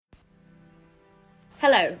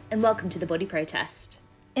Hello, and welcome to The Body Protest.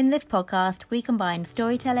 In this podcast, we combine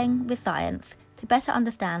storytelling with science to better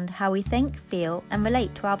understand how we think, feel, and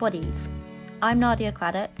relate to our bodies. I'm Nadia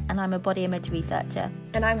Craddock, and I'm a body image researcher.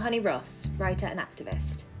 And I'm Honey Ross, writer and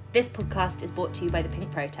activist. This podcast is brought to you by The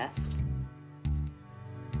Pink Protest.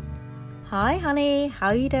 Hi, honey. How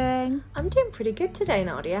are you doing? I'm doing pretty good today,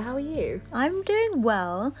 Nadia. How are you? I'm doing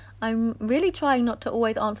well. I'm really trying not to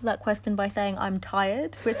always answer that question by saying I'm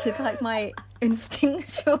tired, which is like my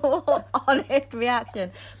instinctual, honest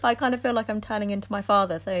reaction. But I kind of feel like I'm turning into my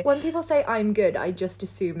father. So when people say I'm good, I just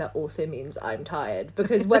assume that also means I'm tired.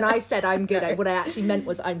 Because when I said I'm good, what I actually meant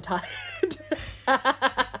was I'm tired.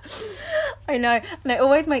 I know. And it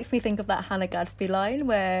always makes me think of that Hannah Gadsby line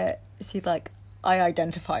where she's like, I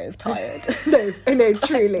identify as tired. No,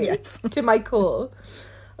 truly. Yes. To my core.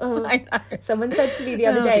 I know. Someone said to me the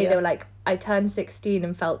other day, dear. they were like, I turned 16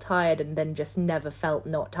 and felt tired and then just never felt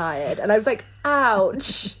not tired. And I was like,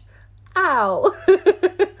 ouch. Ow.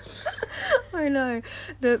 I know.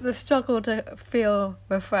 The struggle to feel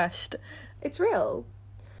refreshed. It's real.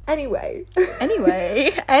 Anyway,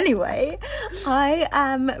 I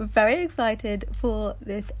am very excited for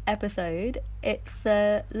this episode. It's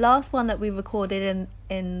the last one that we recorded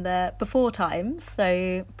in the before times,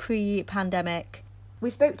 so pre-pandemic. We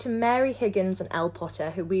spoke to Mary Higgins and Elle Potter,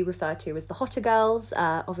 who we refer to as the Hotter Girls.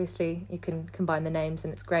 Obviously, you can combine the names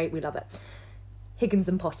and it's great. We love it. Higgins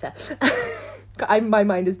and Potter. My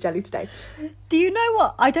mind is jelly today. Do you know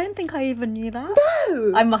what? I don't think I even knew that.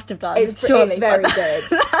 No! I must have done. It's very good.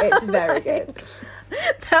 It's very good.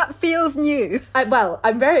 That feels new.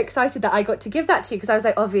 I'm very excited that I got to give that to you because I was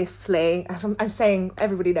like, obviously, I'm saying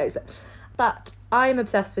everybody knows it. But I'm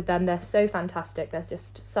obsessed with them. They're so fantastic. There's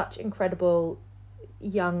just such incredible,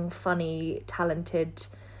 young, funny, talented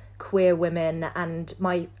queer women. And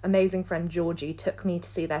my amazing friend Georgie took me to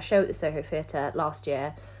see their show at the Soho Theatre last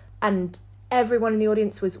year. And everyone in the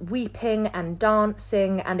audience was weeping and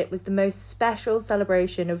dancing, and it was the most special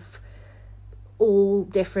celebration of all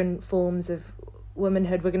different forms of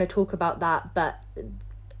womanhood. We're going to talk about that, but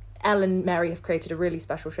Elle and Mary have created a really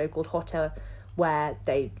special show called Hotter, where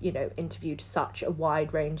they, interviewed such a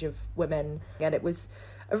wide range of women, and it was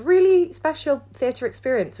a really special theatre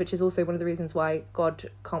experience, which is also one of the reasons why God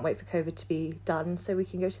can't wait for COVID to be done so we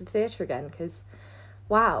can go to the theatre again, because,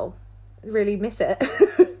 wow, I really miss it.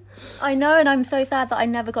 I know, and I'm so sad that I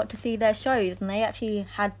never got to see their shows, and they actually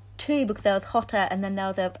had two, because there was Hotter and then there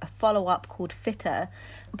was a follow-up called Fitter.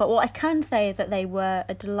 But what I can say is that they were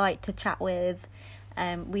a delight to chat with.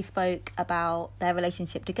 We spoke about their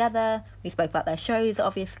relationship together, we spoke about their shows,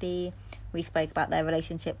 obviously, we spoke about their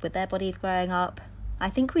relationship with their bodies growing up. I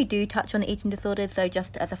think we do touch on eating disorders, so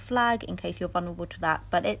just as a flag in case you're vulnerable to that,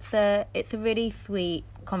 but it's a really sweet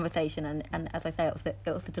conversation, and as I say,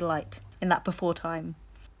 it was a delight in that before time.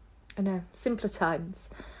 I know, simpler times.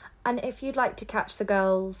 And if you'd like to catch the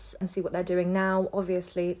girls and see what they're doing now,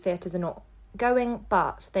 obviously theatres are not going,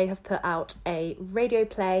 but they have put out a radio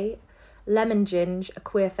play, Lemon Ginge, a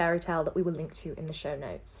queer fairy tale that we will link to in the show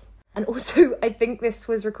notes. And also, I think this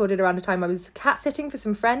was recorded around a time I was cat sitting for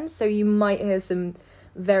some friends, so you might hear some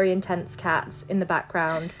very intense cats in the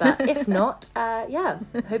background, but if not,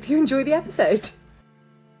 hope you enjoy the episode.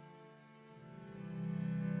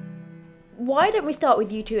 Why don't we start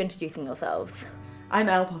with you two introducing yourselves? I'm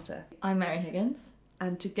Elle Potter. I'm Mary Higgins.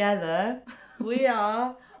 And together, we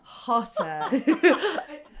are Hotter.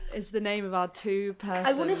 Is the name of our two-person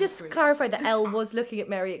I want to just group. clarify that Elle was looking at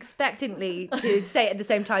Mary expectantly to say it at the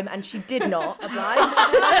same time, and she did not oblige.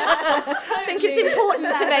 I think it's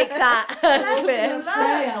important to make that clear.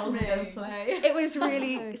 Play. It was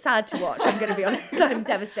really sad to watch, I'm going to be honest. I'm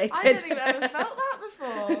devastated. I don't think I've ever felt that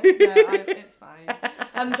before. No, it's fine.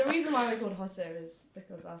 The reason why we're called Hotter is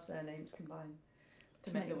because our surnames combine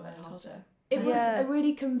to make the word hotter. It was a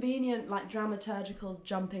really convenient, dramaturgical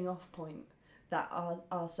jumping off point that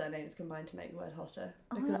our surnames combined to make the word hotter.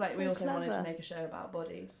 Because we also wanted to make a show about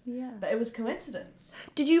bodies. Yeah. But it was coincidence.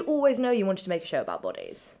 Did you always know you wanted to make a show about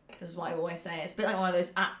bodies? This is what I always say. It's a bit like one of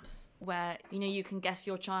those apps where, you can guess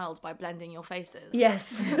your child by blending your faces. Yes.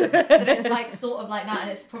 But it's sort of like that, and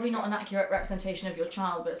it's probably not an accurate representation of your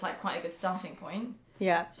child, but it's quite a good starting point.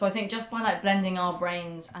 Yeah. So I think just by blending our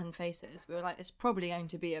brains and faces, we were it's probably going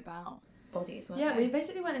to be about bodies, weren't Yeah, they? we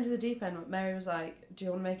basically went into the deep end. Mary was like, do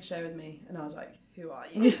you want to make a show with me? And I was like, who are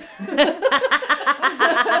you?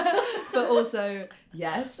 But also,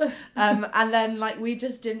 yes. And then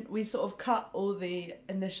we sort of cut all the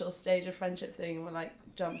initial stage of friendship thing and we're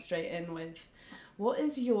jumped straight in with, what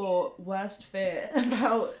is your worst fear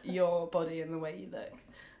about your body and the way you look?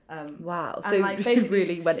 Wow, so and, like, basically,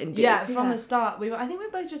 really went in deep. Yeah, from the start, I think we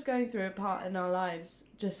were both just going through a part in our lives.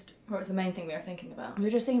 What was the main thing we were thinking about? We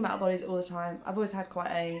were just thinking about our bodies all the time. I've always had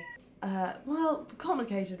quite a,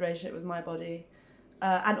 complicated relationship with my body,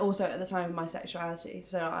 and also at the time with my sexuality.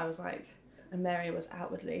 So I was like, and Mary was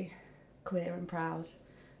outwardly queer and proud,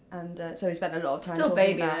 and so we spent a lot of time Still talking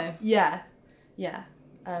baby about, though. yeah,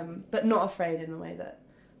 but not afraid in the way that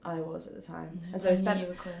I was at the time. And so I we knew spent. you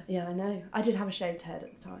were queer. Yeah, I know. I did have a shaved head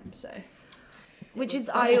at the time, so. Which is,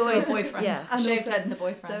 I I also always, a boyfriend. yeah. And Shaved also- head and the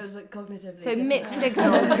boyfriend. So it was like cognitively. So dissonant. mixed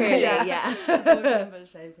signals, really, yeah. Boyfriend but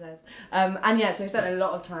shaved head. And yeah, so we spent a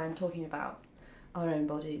lot of time talking about our own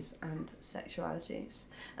bodies and sexualities.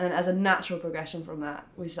 And then as a natural progression from that,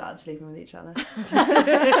 we started sleeping with each other.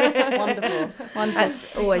 Wonderful. That's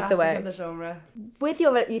always the Classic way. of the genre. With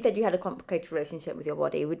you said you had a complicated relationship with your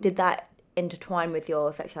body. Did that intertwine with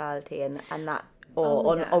your sexuality and that,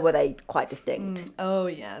 or were they quite distinct? Oh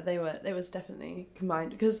yeah, they was definitely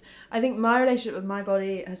combined, because I think my relationship with my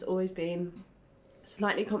body has always been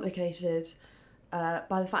slightly complicated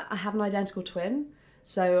by the fact I have an identical twin.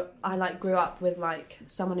 So I like grew up with like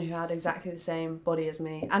someone who had exactly the same body as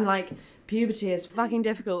me, and like puberty is fucking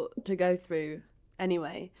difficult to go through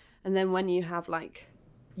anyway. And then when you have like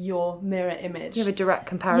your mirror image, You have a direct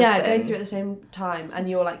comparison. yeah, going through at the same time, and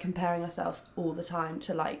you're like comparing yourself all the time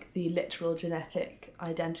to like the literal genetic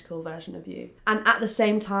identical version of you. And at the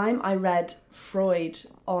same time, I read Freud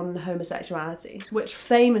on homosexuality, which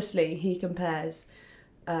famously he compares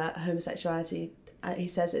homosexuality. He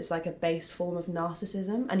says it's like a base form of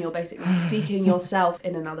narcissism, and you're basically seeking yourself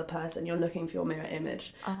in another person. You're looking for your mirror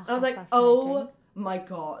image. And I was like, oh my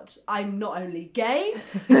god, I'm not only gay,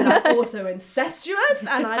 and I'm also incestuous,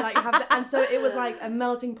 and I like have and so it was like a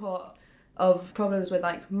melting pot of problems with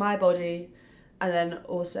like my body, and then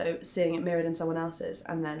also seeing it mirrored in someone else's,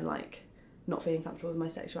 and then like not feeling comfortable with my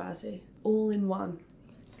sexuality, all in one,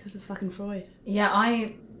 because of fucking Freud. Yeah,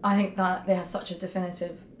 I think that they have such a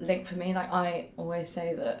definitive link for me. Like, I always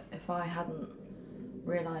say that if I hadn't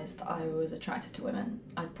realised that I was attracted to women,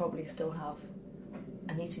 I'd probably still have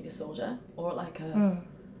an eating disorder, or like a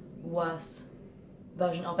worse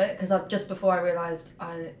version of it. Because just before I realised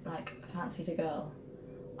I like fancied a girl,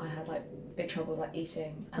 I had like big trouble with like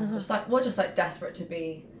eating, and just like desperate to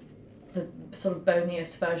be the sort of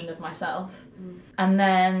boniest version of myself. And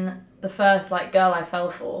then the first like girl I fell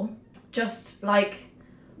for, just like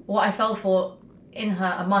what I fell for in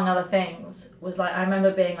her, among other things, was like, I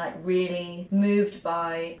remember being like really moved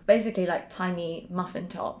by basically like tiny muffin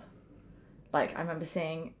top. Like I remember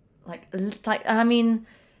seeing like I mean,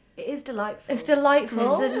 It is delightful. it's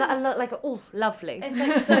delightful. It's like, oh, lovely. It's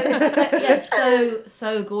like so, it's just like, yeah,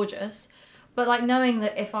 so gorgeous. But like knowing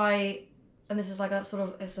that if I, and this is like it's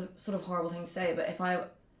a sort of horrible thing to say, but if I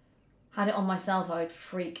had it on myself, I would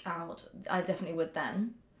freak out. I definitely would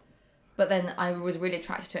then. But then I was really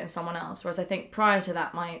attracted to it in someone else. Whereas I think prior to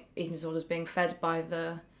that, my eating disorder was being fed by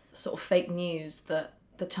the sort of fake news that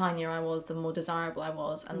the tinier I was, the more desirable I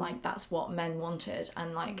was, and like that's what men wanted,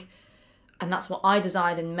 and like, and that's what I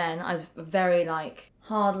desired in men. I was very like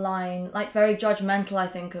hardline, like very judgmental, I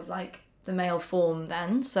think, of like the male form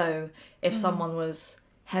then. So if someone was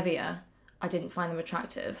heavier, I didn't find them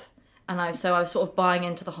attractive, and I was sort of buying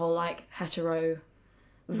into the whole like hetero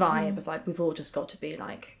vibe of like we've all just got to be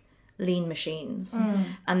like lean machines.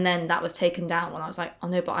 And then that was taken down when I was like, oh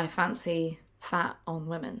no, but I fancy fat on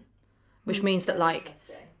women, which means that like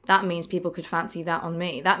that means people could fancy that on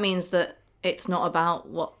me. That means that it's not about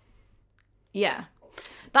what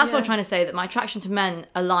that's what I'm trying to say, that my attraction to men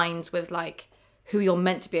aligns with like who you're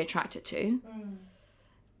meant to be attracted to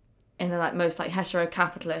in the like most like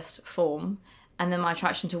hetero-capitalist form, and then my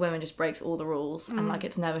attraction to women just breaks all the rules and like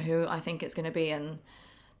it's never who I think it's going to be, and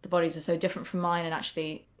the bodies are so different from mine, and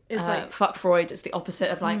actually it's like fuck Freud, it's the opposite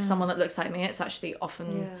of like someone that looks like me. It's actually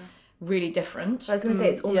often really different. I was going to say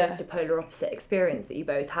it's almost a polar opposite experience that you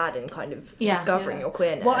both had in kind of discovering your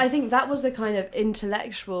queerness. Well, I think that was the kind of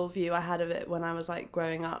intellectual view I had of it when I was like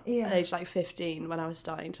growing up at age like 15, when I was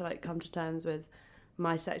starting to like come to terms with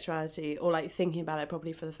my sexuality, or like thinking about it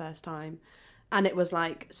probably for the first time. And it was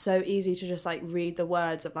like so easy to just like read the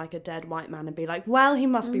words of like a dead white man and be like, well, he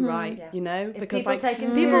must be right, you know, because like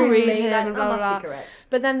people read him and blah blah blah.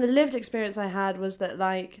 But then the lived experience I had was that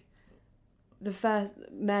like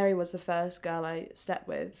Mary was the first girl I slept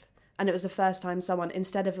with, and it was the first time someone,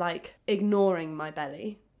 instead of like ignoring my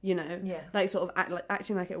belly you know, like sort of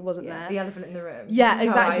acting like it wasn't there. The elephant in the room. Yeah,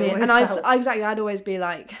 exactly. And I'd always be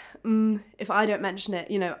like, if I don't mention it,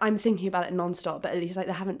 you know, I'm thinking about it non-stop, but at least like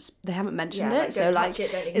they haven't mentioned it, so like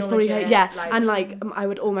it's probably and like I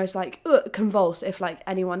would almost like convulse if like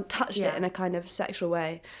anyone touched it in a kind of sexual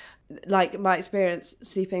way. Like my experience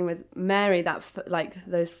sleeping with Mary like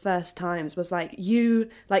those first times was like, you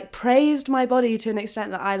like praised my body to an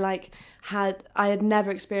extent that I had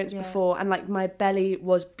never experienced before, and like my belly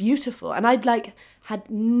was beautiful, and I'd like had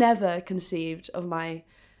never conceived of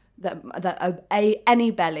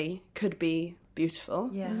any belly could be beautiful.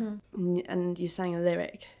 And you sang a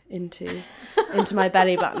lyric into my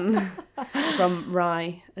belly button from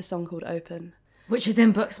Rye, a song called Open. Which is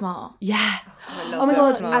in Booksmart. Yeah. Oh my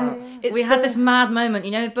God. And we had this mad moment,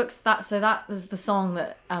 you know, so that is the song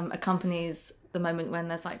that accompanies the moment when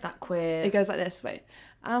there's like that queer... It goes like this, wait.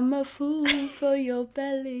 I'm a fool for your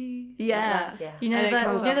belly. Yeah. You know the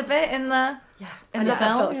bit in the film?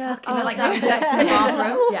 Like that sex in the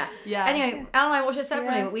bathroom? Yeah. Anyway, Al and I watched it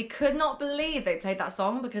separately, but we could not believe they played that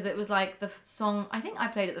song because it was like the song, I think I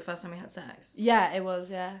played it the first time we had sex. Yeah, it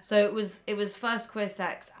was, yeah. So it was first queer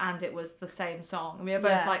sex and it was the same song. And we were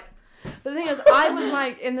both like... But the thing is, I was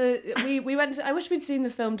like we went to, I wish we'd seen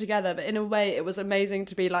the film together, but in a way it was amazing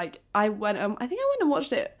to be like, I think I went and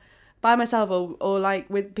watched it by myself or like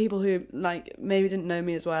with people who like maybe didn't know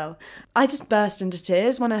me as well. I just burst into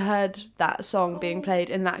tears when I heard that song being played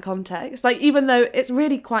in that context. Like, even though it's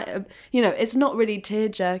really quite it's not really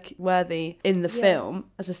tearjerk worthy in the film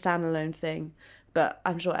as a standalone thing, but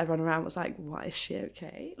I'm sure everyone around was like, why is she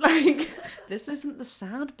okay? Like, this isn't the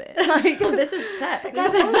sad bit. Like, this is sex.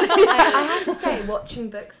 I have to say,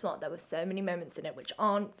 watching Booksmart, there were so many moments in it which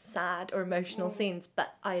aren't sad or emotional scenes,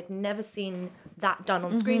 but I had never seen that done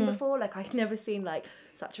on screen before. Like, I'd never seen like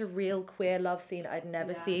such a real queer love scene. I'd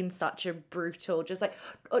never seen such a brutal,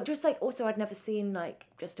 also I'd never seen like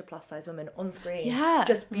just a plus size woman on screen. Yeah.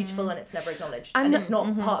 Just beautiful and it's never acknowledged. And it's not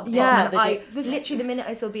part of the plot. Literally the minute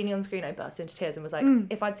I saw Beanie on screen, I burst into tears and was like,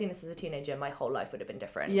 if I'd seen this as a teenager, my whole life would have been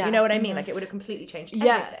different. Yeah. You know what I mean? Like, it would have completely changed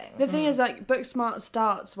everything. The thing is, like, Booksmart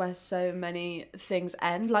starts where so many things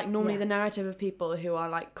end. Like, normally the narrative of people who are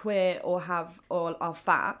like queer or are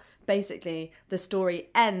fat, basically the story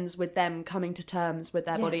ends with them coming to terms with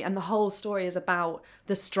their body, and the whole story is about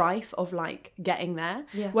the strife of like getting there.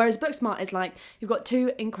 Whereas Booksmart is like, you've got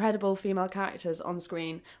two incredible female characters on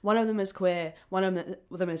screen, one of them is queer, one of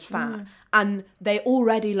them is fat, and they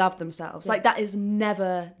already love themselves. Like, that is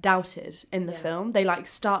never doubted in the film. They like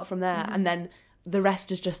start from there and then the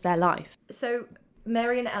rest is just their life. So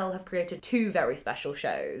Mary and Elle have created two very special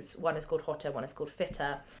shows. One is called Hotter, one is called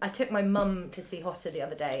Fitter. I took my mum to see Hotter the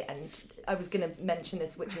other day, and I was going to mention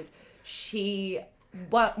this, which was she,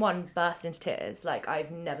 one, burst into tears. Like,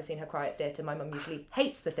 I've never seen her cry at theatre. My mum usually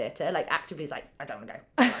hates the theatre, like actively is like, I don't want to go.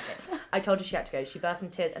 I don't like it. I told her she had to go. She burst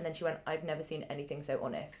into tears, and then she went, I've never seen anything so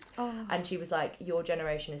honest. And she was like, your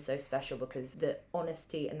generation is so special because the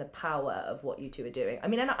honesty and the power of what you two are doing. I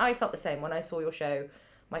mean, and I felt the same when I saw your show.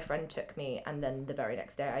 My friend took me, and then the very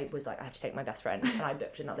next day I was like, I have to take my best friend, and I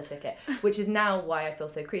booked another ticket, which is now why I feel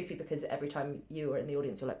so creepy, because every time you are in the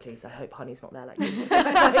audience, you're like, please, I hope Honey's not there. Like, if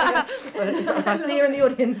I see her in the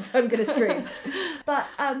audience, I'm going to scream. But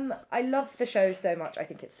I love the show so much. I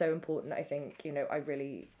think it's so important. I think,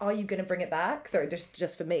 are you going to bring it back? Sorry,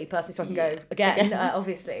 just for me personally, so I can go again,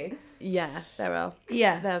 obviously. Yeah, there will.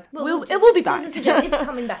 Yeah. It will be back. It's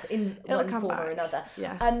coming back in one form or another.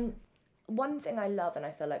 Yeah. One thing I love, and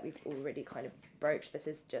I feel like we've already kind of broached this,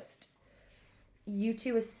 is just you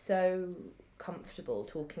two are so comfortable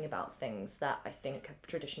talking about things that I think have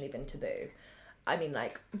traditionally been taboo. I mean,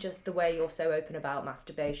 like, just the way you're so open about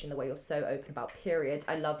masturbation, the way you're so open about periods.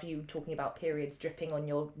 I love you talking about periods dripping on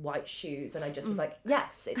your white shoes, and I just was like,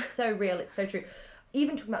 yes, it's so real, it's so true.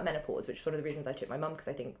 Even talking about menopause, which is one of the reasons I took my mum, because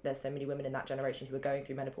I think there's so many women in that generation who are going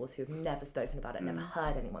through menopause who have never spoken about it, never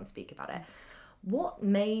heard anyone speak about it. What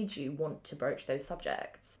made you want to broach those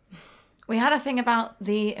subjects? We had a thing about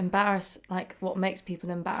what makes people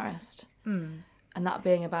embarrassed. And that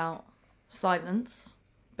being about silence,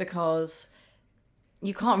 because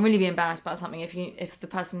you can't really be embarrassed about something if the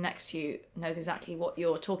person next to you knows exactly what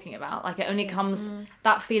you're talking about. Like, it only comes,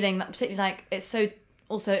 that feeling, that particularly, like, it's so,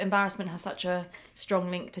 also embarrassment has such a strong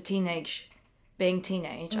link to being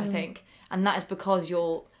teenage, I think. And that is because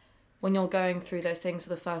when you're going through those things for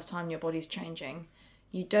the first time, your body's changing,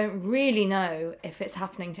 you don't really know if it's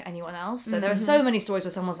happening to anyone else. So there are so many stories where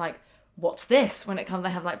someone's like, what's this? When they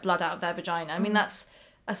have like blood out of their vagina. I mean, that's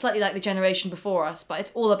slightly like the generation before us, but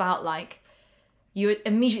it's all about like you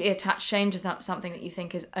immediately attach shame to something that you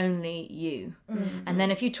think is only you. And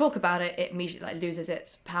then if you talk about it, it immediately like loses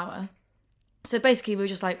its power. So basically we were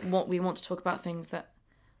just like, what we want to talk about things that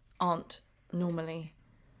aren't normally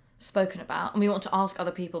spoken about, and we want to ask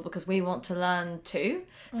other people because we want to learn too.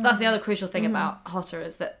 So that's the other crucial thing about Hotter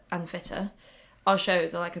is that, and Fitter, our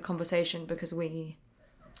shows are like a conversation because we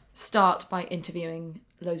start by interviewing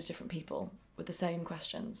loads of different people with the same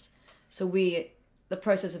questions. So the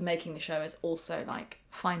process of making the show is also like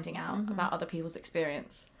finding out about other people's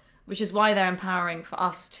experience, which is why they're empowering for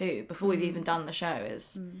us too. Before we've even done the show,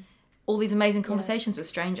 is all these amazing conversations with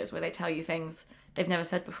strangers where they tell you things they've never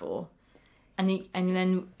said before, and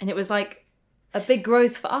it was like a big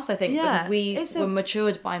growth for us, I think, because we were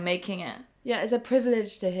matured by making it. Yeah, it's a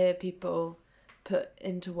privilege to hear people put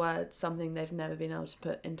into words something they've never been able to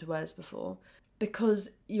put into words before. Because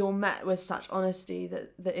you're met with such honesty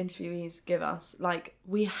that the interviewees give us. Like,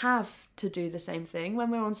 we have to do the same thing when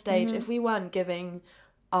we're on stage. If we weren't giving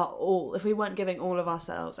our all, if we weren't giving all of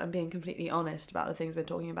ourselves and being completely honest about the things we're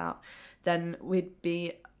talking about, then we'd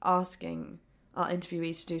be asking our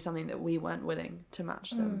interviewees to do something that we weren't willing to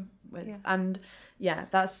match them with. Yeah. And yeah,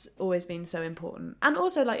 that's always been so important. And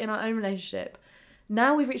also, like, in our own relationship,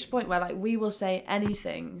 now we've reached a point where, like, we will say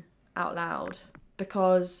anything out loud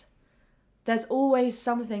because there's always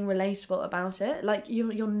something relatable about it. Like,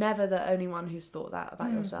 you're never the only one who's thought that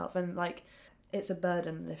about yourself, and like, it's a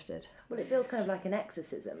burden lifted. Well, it feels kind of like an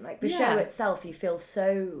exorcism. Like, the show itself, you feel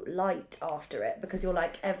so light after it because you're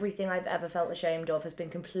like, everything I've ever felt ashamed of has been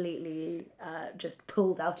completely just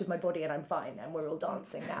pulled out of my body, and I'm fine, and we're all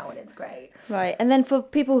dancing now, and it's great. Right, and then for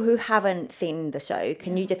people who haven't seen the show,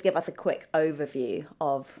 can you just give us a quick overview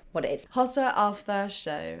of what it is? Hotter, our first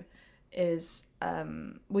show, is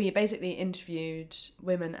we basically interviewed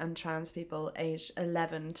women and trans people aged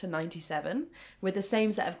 11 to 97 with the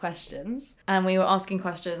same set of questions. And we were asking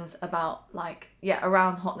questions about, like,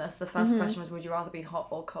 around hotness. The first question was, would you rather be hot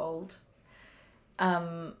or cold?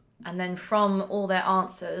 And then from all their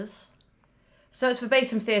answers, so it's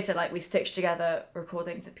verbatim theatre, like, we stitch together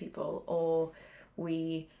recordings of people, or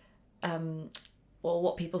we, or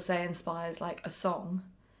what people say inspires, like, a song.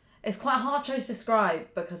 It's quite a hard show to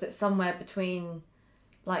describe because it's somewhere between,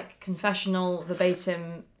 like, confessional,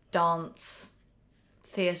 verbatim, dance,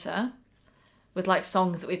 theatre, with, like,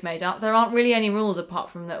 songs that we've made up. There aren't really any rules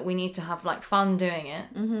apart from that we need to have, like, fun doing it.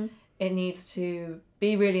 It needs to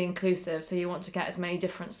be really inclusive, so you want to get as many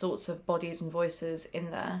different sorts of bodies and voices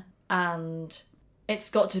in there. And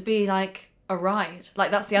it's got to be, like, a ride.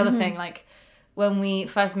 Like, that's the other thing. Like, when we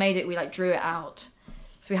first made it, we, like, drew it out.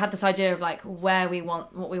 So we had this idea of, like, what we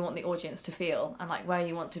want the audience to feel, and, like, where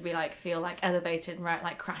you want to be, like, feel, like, elevated and where it,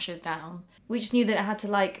 like, crashes down. We just knew that it had to,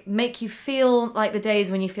 like, make you feel like the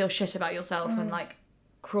days when you feel shit about yourself and, like,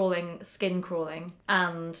 skin crawling,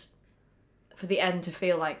 and for the end to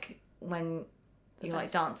feel like when you're,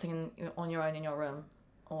 like, dancing on your own in your room.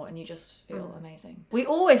 And you just feel amazing. We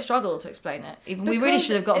always struggle to explain it. Even we really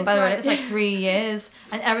should have gotten better at it. It's like 3 years,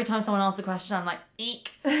 and every time someone asks the question, I'm like,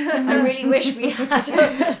 eek. I really wish we had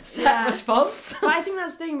a set response. But I think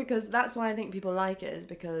that's the thing, because that's why I think people like it, is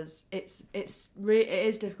because it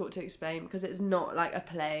is difficult to explain, because it's not like a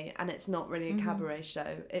play and it's not really a cabaret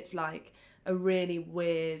show. It's like a really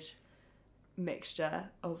weird mixture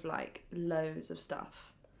of, like, loads of stuff.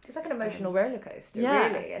 It's like an emotional roller coaster,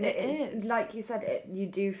 really, and it is. Like you said, you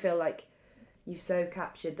do feel like you've so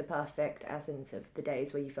captured the perfect essence of the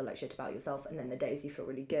days where you feel like shit about yourself, and then the days you feel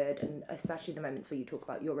really good, and especially the moments where you talk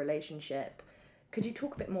about your relationship. Could you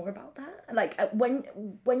talk a bit more about that? Like, when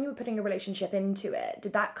you were putting a relationship into it,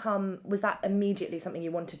 was that immediately something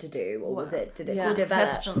you wanted to do, or did it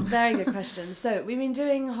develop? Very good question. So we've been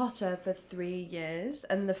doing Hotter for 3 years,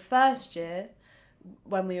 and the first year,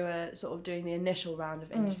 when we were sort of doing the initial round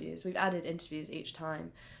of interviews, we've added interviews each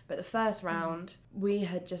time, but the first round we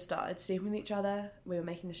had just started sleeping with each other, we were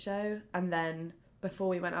making the show, and then before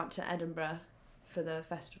we went up to Edinburgh for the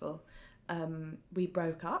festival, we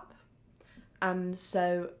broke up, and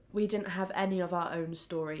so we didn't have any of our own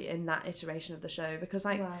story in that iteration of the show, because,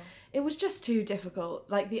 like, it was just too difficult.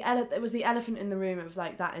 Like, it was the elephant in the room of,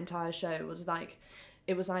 like, that entire show was, like,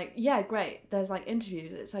 it was like, yeah, great, there's, like,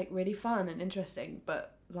 interviews, it's, like, really fun and interesting,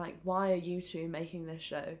 but, like, why are you two making this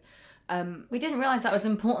show? We didn't realise that was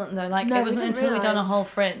important, though. Like, it wasn't until we'd done a whole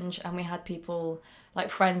Fringe and we had people, like,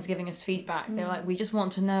 friends giving us feedback. They were like, we just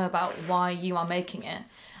want to know about why you are making it.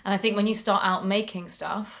 And I think when you start out making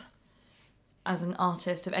stuff as an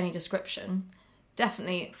artist of any description,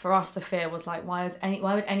 definitely for us the fear was, like, why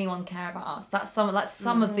would anyone care about us? That's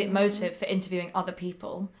some of the motive for interviewing other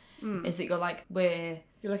people. Is that you're like, we're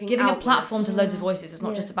You're looking giving outwards. a platform to loads of voices. It's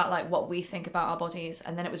not just about like what we think about our bodies.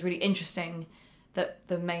 And then it was really interesting that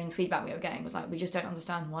the main feedback we were getting was like, we just don't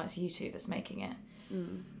understand why it's you two that's making it.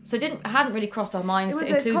 So it hadn't really crossed our minds to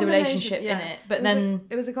include the relationship in it. But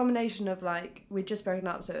it was a combination of like, we'd just broken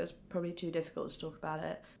up, so it was probably too difficult to talk about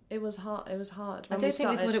it. It was hard. I don't think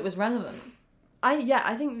we thought it was relevant.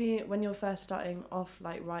 I think when you're first starting off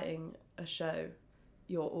like writing a show,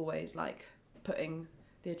 you're always like putting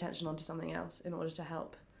the attention onto something else in order to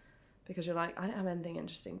help, because you're like, I don't have anything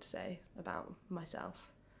interesting to say about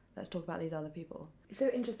myself. Let's talk about these other people. It's so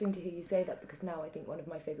interesting to hear you say that, because now I think one of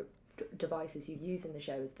my favourite devices you use in the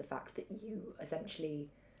show is the fact that you essentially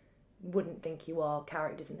wouldn't think you are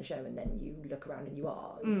characters in the show, and then you look around and you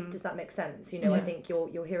are. Does that make sense? You know, I think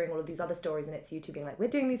you're hearing all of these other stories, and it's you two being like, we're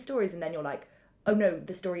doing these stories, and then you're like, oh no,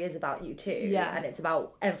 the story is about you too. Yeah. And it's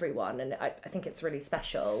about everyone, and I think it's really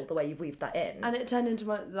special the way you've weaved that in. And it turned into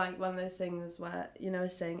one of those things where, you know, I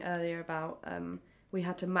was saying earlier about we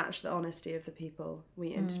had to match the honesty of the people we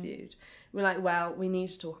interviewed. We're like, well, we need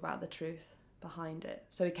to talk about the truth behind it.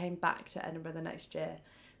 So we came back to Edinburgh the next year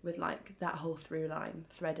with like that whole through line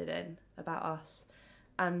threaded in about us,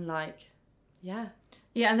 and like, yeah,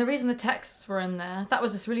 and the reason the texts were in there, that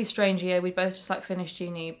was this really strange year. We both just like finished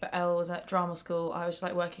uni, but Elle was at drama school, I was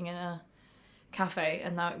like working in a cafe,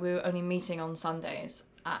 and that we were only meeting on Sundays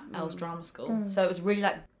at Elle's drama school. So it was really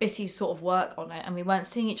like bitty sort of work on it, and we weren't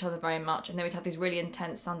seeing each other very much, and then we'd have these really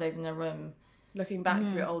intense Sundays in a room looking back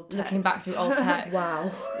through old texts. Wow.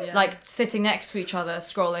 Yeah. Like sitting next to each other,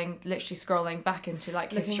 literally scrolling back into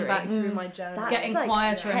like looking history. back through my journal. Getting like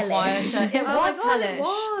quieter and quieter. It was hellish. It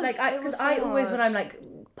was. Like, because I always, when I'm like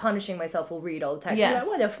punishing myself, will read old texts. Yes. Like,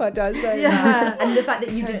 what the fuck does that? And the fact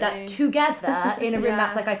that you did that together in a room,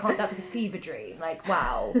 that's like, that's like a fever dream. Like,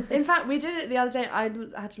 wow. In fact, we did it the other day. I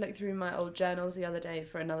had to look through my old journals the other day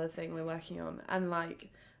for another thing we're working on. And like,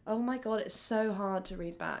 oh my God, it's so hard to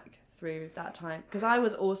read back through that time, because I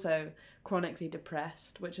was also chronically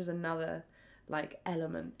depressed, which is another like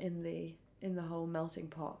element in the whole melting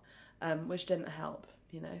pot, which didn't help,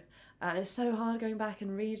 you know. And it's so hard going back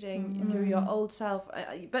and reading through your old self,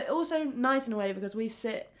 but also nice in a way, because we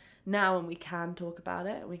sit now and we can talk about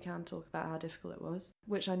it, and we can talk about how difficult it was,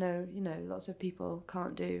 which I know, you know, lots of people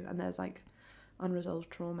can't do, and there's like unresolved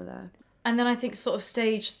trauma there. And then I think sort of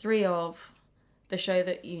stage 3 of the show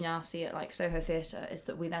that you now see at like Soho Theatre is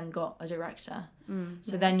that we then got a director.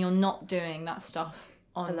 So then you're not doing that stuff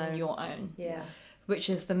on your own. Yeah. Which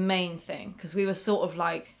is the main thing, because we were sort of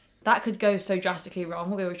like, that could go so drastically wrong,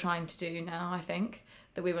 what we were trying to do now, I think,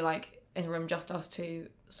 that we were like in a room just us two,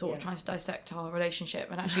 sort of trying to dissect our relationship,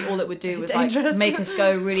 and actually all it would do was like make us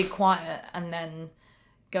go really quiet and then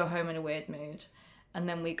go home in a weird mood. And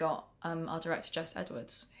then we got our director Jess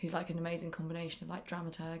Edwards, who's like an amazing combination of like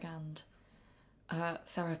dramaturg and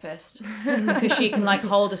therapist, because she can like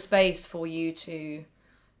hold a space for you to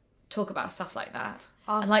talk about stuff like that.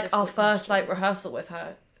 And like our first like rehearsal with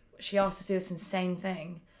her, she asked us to do this insane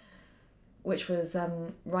thing, which was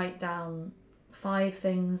write down 5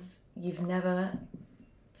 things you've never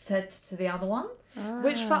said to the other one.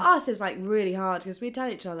 Which for us is like really hard, because we tell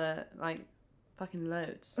each other like fucking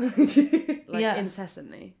loads.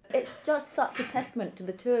 Incessantly. It's just such a testament to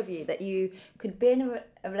the two of you that you could be in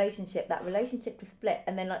a relationship, that relationship to split,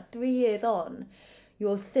 and then like 3 years on,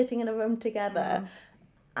 you're sitting in a room together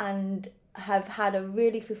and have had a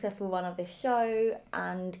really successful run of this show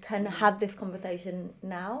and can have this conversation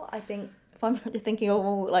now. I think if I'm just thinking of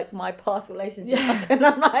all like my past relationships, and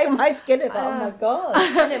I'm like, my skin is like, oh my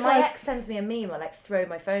God. My ex sends me a meme, I like throw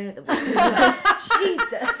my phone at the wall. Like,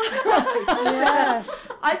 Jesus. Yeah.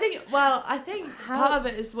 I think part of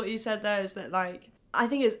it is what you said there, is that like, I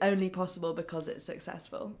think it's only possible because it's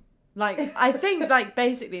successful. Like, I think like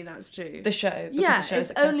basically that's true. The show. Yeah, the show is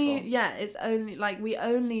successful. It's only like, we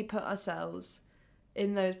only put ourselves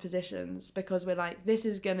in those positions because we're like, this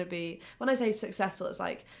is going to be, when I say successful, it's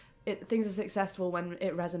like, things are successful when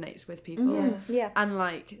it resonates with people. And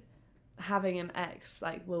like, having an ex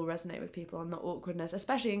like will resonate with people on the awkwardness,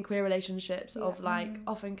 especially in queer relationships, of like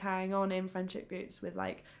often carrying on in friendship groups with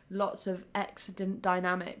like lots of ex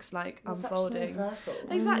dynamics like unfolding.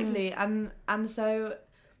 Exactly. And so,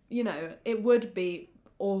 you know, it would be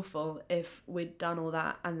awful if we'd done all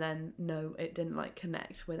that and then it didn't like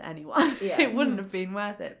connect with anyone. It wouldn't have been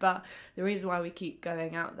worth it. But the reason why we keep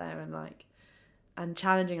going out there and like and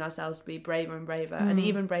challenging ourselves to be braver and braver, and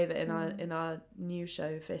even braver in our new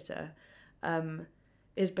show Fitter,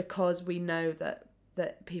 is because we know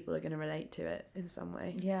that people are going to relate to it in some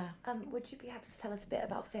way. Would you be happy to tell us a bit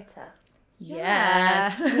about Fitter?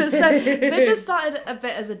 Yes. So Fitter started a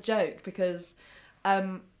bit as a joke because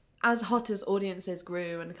as Hotter's audiences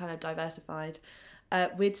grew and kind of diversified,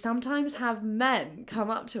 we'd sometimes have men come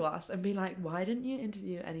up to us and be like, why didn't you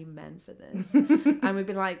interview any men for this? And we'd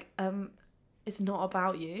be like, it's not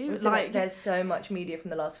about you. Like, there's so much media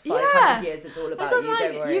from the last 500 years that's all about you,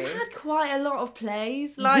 don't worry. You've had quite a lot of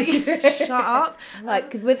plays, like, shut up.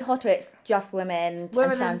 Like, because with Hotter, it's just women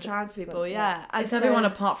and trans people, yeah. And it's everyone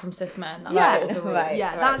apart from cis men. That's sort of the rule. Right.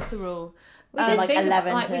 Yeah, that's the rule. We did like think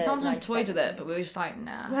 11 like we to sometimes 97. toyed with it, but we were just like,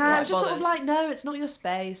 nah. Yeah, like, just sort of like, no, it's not your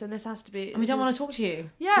space, and this has to be. And we don't want to talk to you.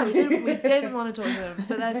 Yeah, we didn't want to talk to them,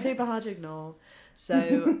 but they're super hard to ignore. So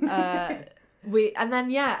and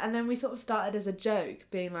then we sort of started as a joke,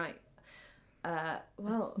 being like,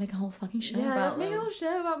 well, let's make a whole fucking show yeah, about let's make them. a whole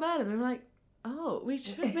show about men, and we were like, oh, we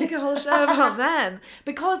should make a whole show about men,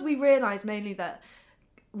 because we realised mainly that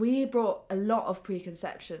we brought a lot of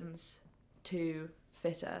preconceptions to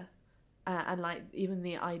Fitter. And like even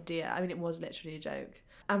the idea, I mean, it was literally a joke,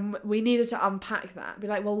 and we needed to unpack that. Be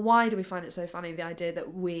like, well, why do we find it so funny? The idea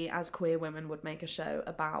that we as queer women would make a show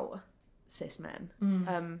about cis men,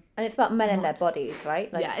 and it's about men and their bodies,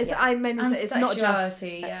 right? Like, yeah, it's I made me say it's not just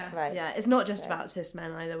right. Yeah, it's not just about cis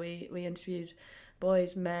men either. We interviewed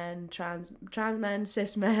boys, men, trans men,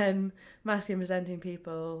 cis men, masculine presenting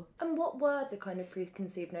people. And what were the kind of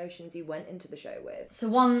preconceived notions you went into the show with? So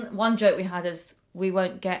one joke we had is we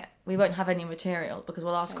won't have any material because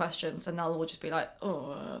we'll ask questions and they'll all just be like,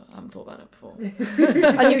 oh, I haven't thought about it before.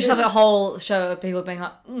 And you just have a whole show of people being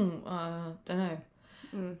like, don't know.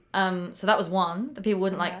 So that was one, that people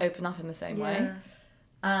wouldn't like open up in the same way.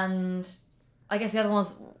 And I guess the other one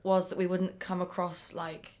was that we wouldn't come across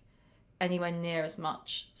like anywhere near as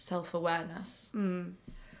much self-awareness,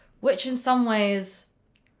 which in some ways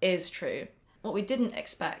is true. What we didn't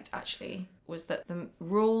expect actually was that the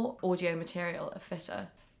raw audio material of Fitter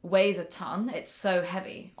weighs a ton. It's so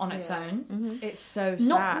heavy on its own. Mm-hmm. It's so sad.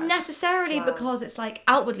 Not necessarily because it's like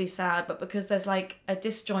outwardly sad, but because there's like a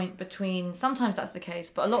disjoint between, sometimes that's the case,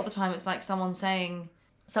 but a lot of the time it's like someone saying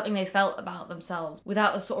something they felt about themselves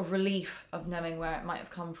without the sort of relief of knowing where it might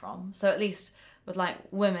have come from. So at least with like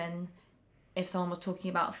women, if someone was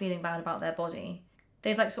talking about feeling bad about their body,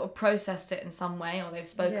 they've like sort of processed it in some way, or they've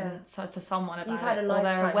spoken to someone about it. You've had a or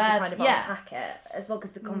they're lifetime aware, to kind of unpack it as well,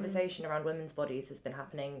 because the conversation around women's bodies has been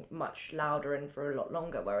happening much louder and for a lot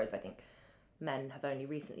longer, whereas I think men have only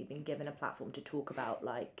recently been given a platform to talk about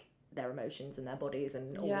like their emotions and their bodies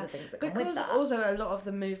and all the things that come with that. Because also a lot of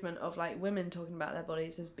the movement of like women talking about their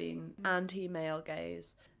bodies has been anti-male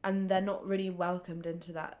gaze, and they're not really welcomed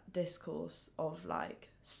into that discourse of like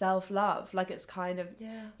self-love. Like it's kind of,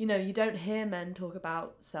 you know, you don't hear men talk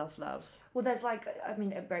about self-love. Well, there's like, I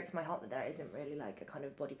mean, it breaks my heart that there isn't really like a kind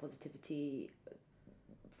of body positivity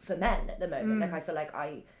for men at the moment. Like I feel like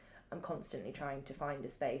I'm constantly trying to find a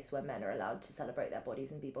space where men are allowed to celebrate their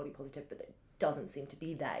bodies and be body positive, but it doesn't seem to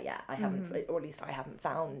be there yet. I haven't, or at least I haven't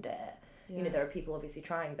found it. You know, there are people obviously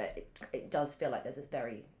trying, but it does feel like there's this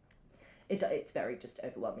very, it's very just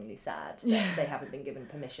overwhelmingly sad that they haven't been given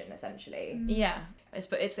permission, essentially. Yeah,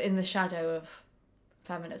 but it's in the shadow of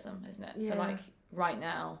feminism, isn't it? So like right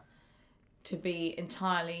now, to be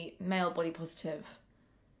entirely male body positive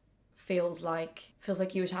feels like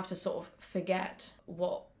you would have to sort of forget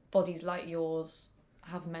what bodies like yours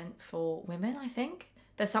have meant for women. I think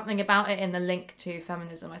there's something about it in the link to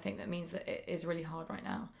feminism, I think, that means that it is really hard right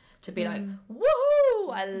now to be like,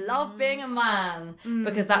 woohoo, I love being a man,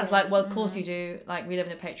 because that's like, well, of course you do, like we live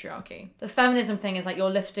in a patriarchy. The feminism thing is like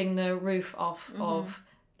you're lifting the roof off of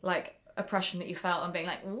like oppression that you felt and being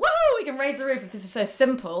like, whoa, we can raise the roof if this is so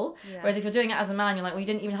simple. Whereas if you're doing it as a man, you're like, well, you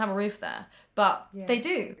didn't even have a roof there. But they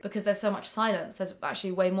do, because there's so much silence. There's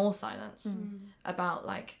actually way more silence about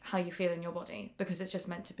like how you feel in your body, because it's just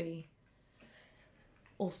meant to be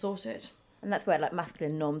all sorted. And that's where like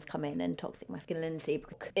masculine norms come in and toxic masculinity,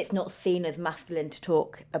 because it's not seen as masculine to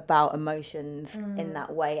talk about emotions in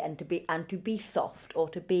that way, and to be soft or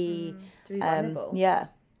to be vulnerable.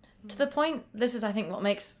 To the point, this is I think what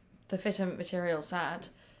makes the Fitter material sad.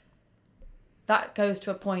 That goes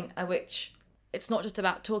to a point at which it's not just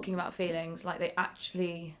about talking about feelings, like they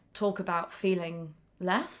actually talk about feeling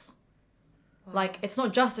less. Like it's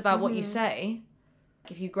not just about what you say.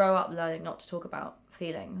 If you grow up learning not to talk about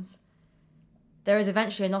feelings, there is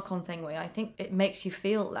eventually a knock-on thing where I think it makes you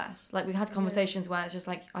feel less. Like we've had conversations where it's just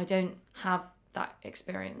like, I don't have that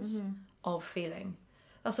experience of feeling.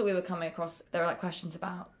 That's what we were coming across. There were like questions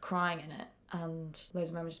about crying in it, and loads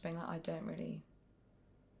of members just being like, I don't really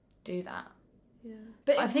do that. Yeah,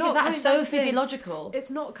 but I think that is so physiological. It's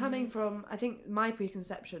not coming from, I think my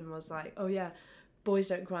preconception was like, oh yeah, boys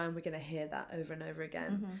don't cry, and we're going to hear that over and over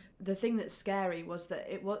again. The thing that's scary was that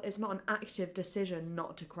it's not an active decision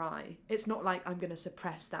not to cry. It's not like I'm going to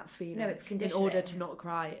suppress that feeling in order to not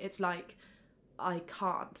cry. It's like I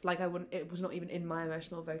can't. Like I wouldn't. It was not even in my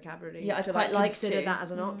emotional vocabulary. Yeah, I'd to quite like consider to. that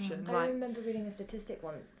as an option. I remember reading a statistic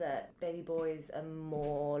once that baby boys are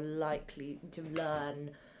more likely to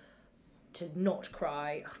learn to not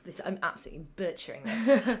cry. I'm absolutely butchering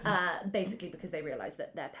this. Basically because they realise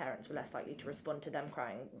that their parents were less likely to respond to them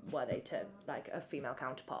crying were they to like a female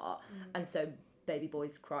counterpart. And so baby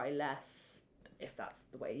boys cry less if that's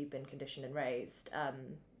the way you've been conditioned and raised,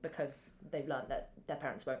 because they've learned that their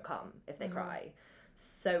parents won't come if they cry.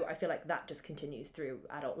 So I feel like that just continues through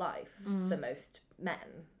adult life for most men,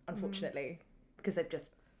 unfortunately, because they've just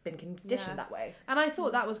been conditioned that way. And I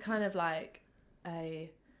thought that was kind of like a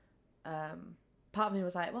part of me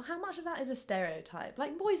was like, well, how much of that is a stereotype?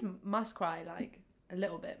 Like boys must cry like a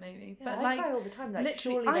little bit maybe, Yeah, but I like cry all the time. Like,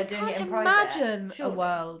 literally, surely I they're doing it can't in private. imagine a Surely.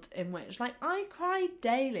 world in which like I cry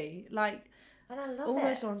daily, like And I love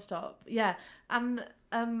almost it. non-stop. Yeah, and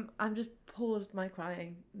I'm just paused my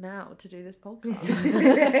crying now to do this podcast.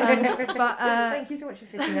 But thank you so much for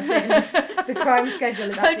fitting us in. The crime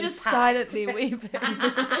schedule is I'm just packed. silently weeping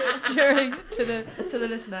during to the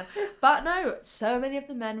listener. But no, so many of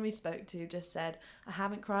the men we spoke to just said, I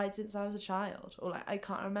haven't cried since I was a child, or like I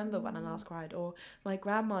can't remember when I last cried, or my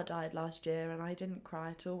grandma died last year and I didn't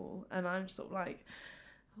cry at all. And I'm sort of like,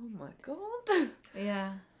 oh my god.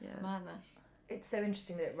 Yeah. It's madness. It's so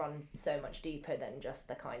interesting that it runs so much deeper than just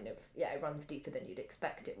the kind of, it runs deeper than you'd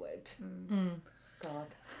expect it would. God.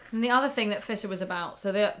 And the other thing that Fitter was about,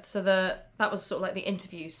 that was sort of like the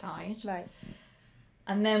interview side. Right.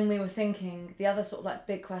 And then we were thinking, the other sort of like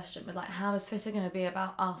big question was like, how is Fitter going to be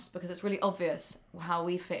about us? Because it's really obvious how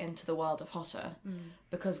we fit into the world of Hotter,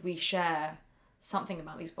 because we share something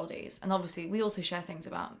about these bodies. And obviously we also share things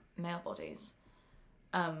about male bodies.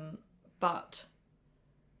 But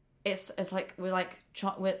it's like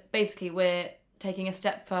we're taking a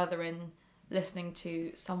step further in listening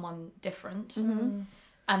to someone different, and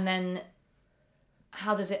then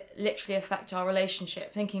how does it literally affect our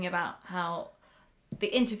relationship? Thinking about how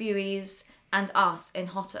the interviewees and us in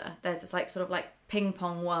Hotter, there's this like sort of like ping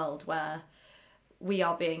pong world where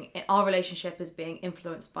our relationship is being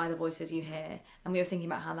influenced by the voices you hear, and we were thinking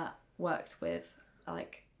about how that works with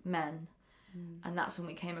like men, and that's when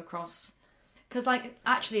we came across. Because, like,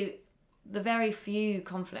 actually, the very few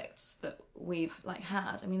conflicts that we've, like,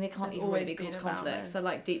 had, I mean, they can't even really be called conflicts. They're,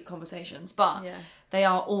 like, deep conversations. But they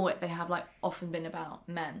have, like, often been about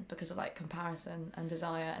men because of, like, comparison and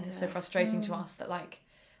desire. And it's so frustrating to us that, like,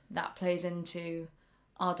 that plays into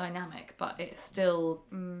our dynamic. But it still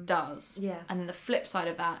does. Yeah. And the flip side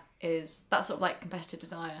of that is that sort of, like, competitive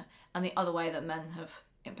desire. And the other way that men have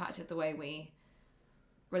impacted the way we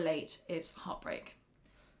relate is heartbreak.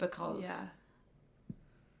 Because...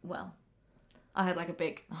 well, I had like a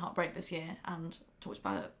big heartbreak this year and talked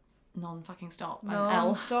about it non-fucking stop.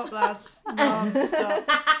 Non-stop, lads. Non-stop.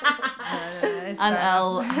 And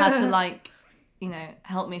Elle had to like,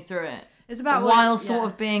 help me through it. It's about while sort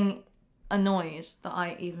of being annoyed that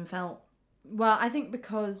I even felt. Well, I think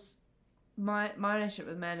because my relationship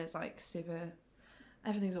with men is like super.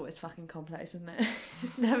 Everything's always fucking complex, isn't it?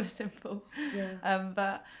 It's never simple. Yeah.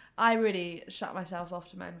 But I really shut myself off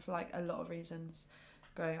to men for like a lot of reasons.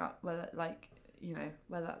 Growing up, whether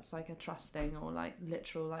that's like a trust thing or like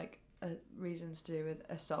literal like reasons to do with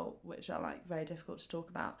assault, which are like very difficult to talk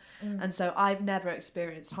about. And so I've never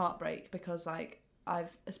experienced heartbreak because like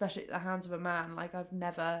especially at the hands of a man, like I've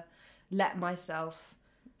never let myself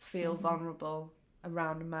feel vulnerable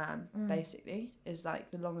around a man, basically, is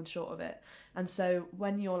like the long and short of it. And so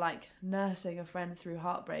when you're like nursing a friend through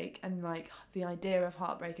heartbreak and like the idea of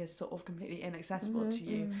heartbreak is sort of completely inaccessible to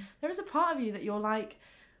you, there is a part of you that you're like,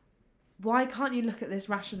 why can't you look at this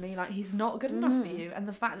rationally? Like, he's not good enough for you, and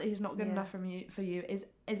the fact that he's not good enough for you is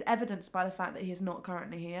evidenced by the fact that he is not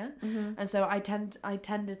currently here. And so I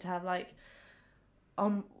tended to have like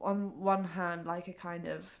on one hand like a kind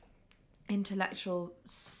of intellectual,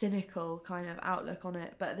 cynical kind of outlook on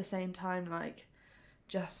it, but at the same time like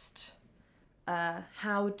just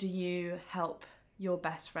how do you help your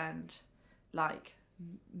best friend like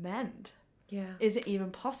mend? Is it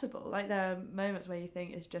even possible? Like, there are moments where you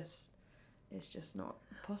think it's just not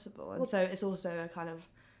possible, and so it's also a kind of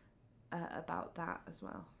about that as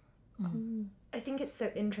well. I think it's so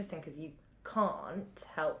interesting because you can't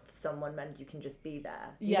help someone mend, you can just be there.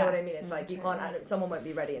 You know what I mean? It's like you can't, and someone won't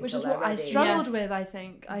be ready until which is they're what ready. I struggled with. I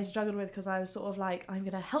think I struggled with because I was sort of like, I'm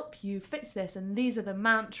going to help you fix this, and these are the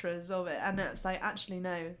mantras of it, and it's like, actually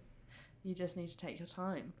no, You just need to take your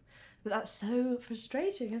time. But that's so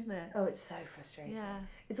frustrating, isn't it? Oh, it's so frustrating. Yeah.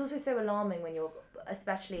 It's also so alarming when you're,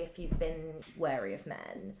 especially if you've been wary of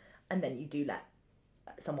men, and then you do let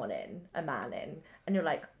someone in, a man in, and you're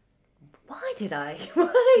like, why did I?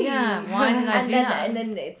 Why? Yeah, why did I do that? And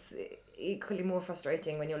then it's equally more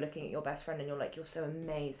frustrating when you're looking at your best friend and you're like, you're so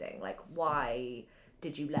amazing. Like, why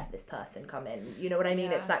did you let this person come in? You know what I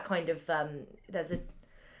mean? Yeah. It's that kind of,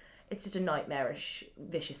 it's just a nightmarish,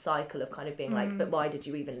 vicious cycle of kind of being like, but why did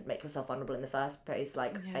you even make yourself vulnerable in the first place?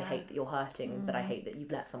 Like, I hate that you're hurting, but I hate that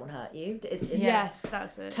you've let someone hurt you. Yes,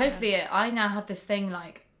 that's it. Totally it. I now have this thing,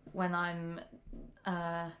 like, when I'm,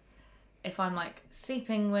 if I'm, like,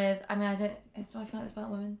 sleeping with, I mean, do I feel like this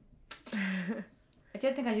about women? I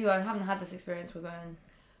don't think I do. I haven't had this experience with women.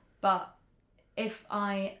 But if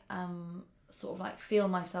I sort of, like, feel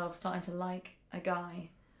myself starting to like a guy,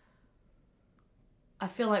 I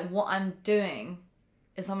feel like what I'm doing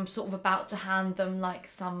is I'm sort of about to hand them, like,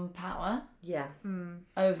 some power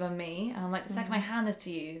over me. And I'm like, the second I hand this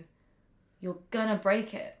to you, you're gonna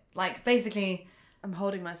break it. Like, basically, I'm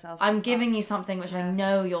holding myself. I'm giving you something which I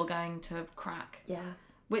know you're going to crack. Yeah.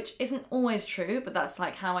 Which isn't always true, but that's,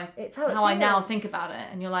 like, how how I now think about it.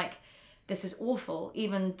 And you're like, this is awful.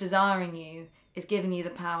 Even desiring you is giving you the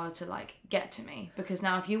power to, like, get to me. Because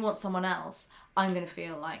now if you want someone else, I'm going to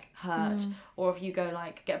feel, like, hurt. Or if you go,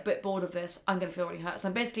 like, get a bit bored of this, I'm going to feel really hurt. So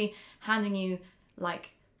I'm basically handing you,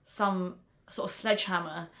 like, some sort of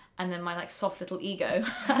sledgehammer and then my, like, soft little ego.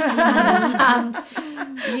 And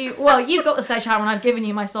you've got the sledgehammer and I've given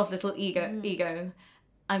you my soft little ego.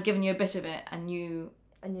 I've given you a bit of it and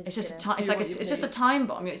it's just it's just a time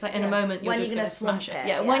bomb. It's like in a moment you're just going to smash it.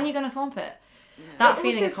 Yeah, when you're going to thwomp it. That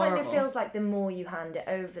feeling is horrible. It also kind of feels like the more you hand it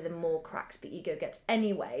over, the more cracked the ego gets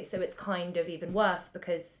anyway. So it's kind of even worse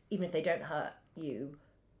because even if they don't hurt you,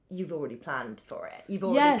 you've already planned for it. You've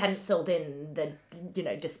already penciled in the,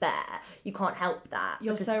 despair. You can't help that.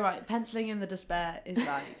 You're so right. Penciling in the despair is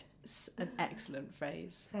like an excellent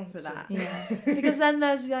phrase for that. Yeah. Because then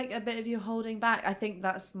there's like a bit of you holding back. I think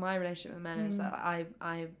that's my relationship with men is that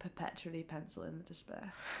I perpetually pencil in the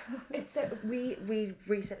despair. It's so we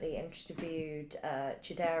recently interviewed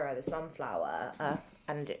Chidera, the sunflower,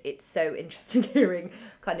 and it's so interesting hearing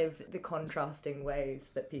kind of the contrasting ways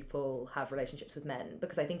that people have relationships with men,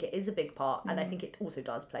 because I think it is a big part, and I think it also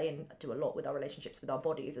does play into a lot with our relationships with our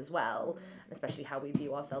bodies as well, especially how we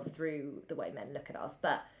view ourselves through the way men look at us.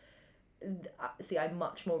 But see, I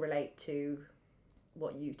much more relate to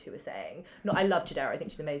what you two are saying. No, I love Chidera, I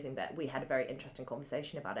think she's amazing, but we had a very interesting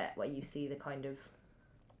conversation about it where you see the kind of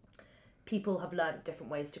people have learnt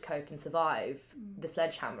different ways to cope and survive the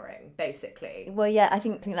sledgehammering, basically. Well, yeah, I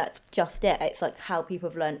think that's just it. It's like how people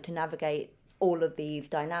have learnt to navigate all of these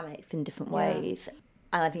dynamics in different ways.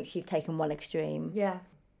 And I think she's taken one extreme. Yeah.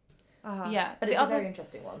 Yeah. But it's a very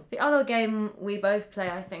interesting one. The other game we both play,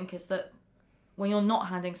 I think, is that when you're not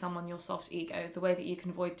handing someone your soft ego, the way that you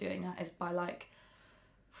can avoid doing that is by like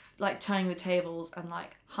turning the tables and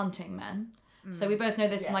like hunting men. So we both know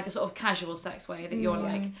this in like a sort of casual sex way that you're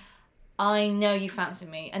like, I know you fancy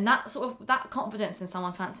me, and that sort of that confidence in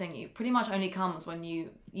someone fancying you pretty much only comes when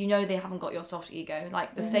you know they haven't got your soft ego.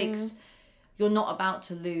 Like the stakes, you're not about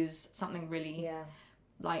to lose something really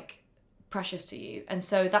like precious to you, and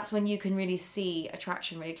so that's when you can really see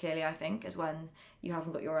attraction really clearly. I think is when you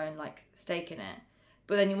haven't got your own like stake in it.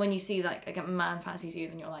 But then when you see like a man fancies you,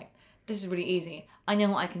 then you're like, this is really easy. I know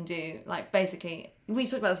what I can do. Like basically, we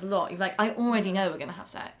talked about this a lot. You're like, I already know we're gonna have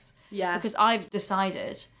sex. Yeah. Because I've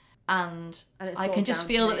decided, and I can just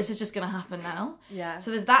feel that this is just gonna happen now. Yeah.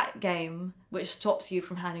 So there's that game which stops you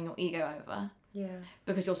from handing your ego over. Yeah.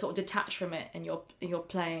 Because you're sort of detached from it and you're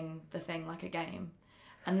playing the thing like a game.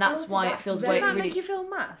 And that's why it feels really... Does that really... make you feel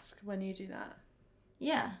masked when you do that?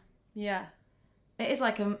 Yeah. Yeah. It is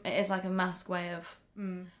like a mask way of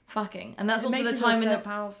fucking. And that's it also the time when... so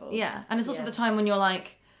powerful. Yeah. And it's also the time when you're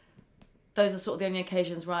like... Those are sort of the only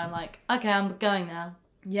occasions where I'm like, okay, I'm going now.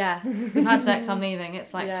 Yeah. We've had sex, I'm leaving.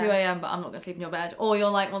 It's like 2 a.m, but I'm not going to sleep in your bed. Or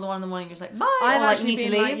you're like, well, the 1 in the morning, you're just like, bye. I've or like, you need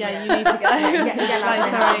to leave. Like, yeah, you need to go.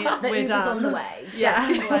 Like, sorry, we're done. on the way.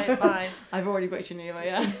 Yeah, like, bye. I've already booked your Uber,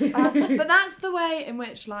 yeah. But that's the way in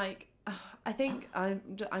which, like, I think I'm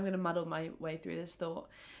going to muddle my way through this thought.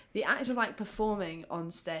 The act of, like, performing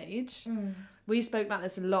on stage, we spoke about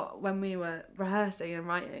this a lot when we were rehearsing and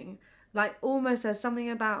writing, like almost there's something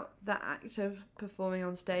about the act of performing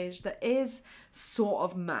on stage that is sort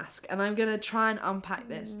of mask, and I'm gonna try and unpack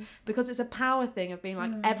this because it's a power thing of being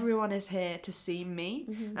like everyone is here to see me,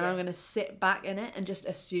 and I'm gonna sit back in it and just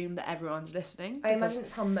assume that everyone's listening. I imagine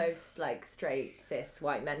it's how most like straight cis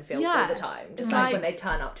white men feel all the time. Just like when they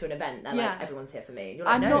turn up to an event, they're like, everyone's here for me. You're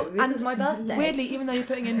like, this is my birthday. Weirdly, even though you're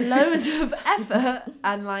putting in loads of effort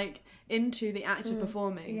and like into the act of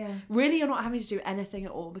performing, really you're not having to do anything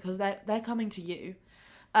at all because they're coming to you.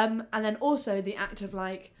 And then also the act of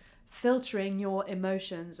like filtering your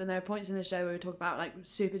emotions, and there are points in the show where we talk about like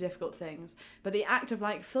super difficult things, but the act of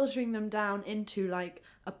like filtering them down into like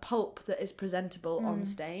a pulp that is presentable on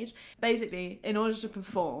stage. Basically, in order to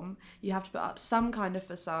perform, you have to put up some kind of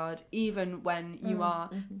facade even when you are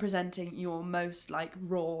presenting your most like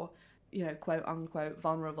raw, you know, quote unquote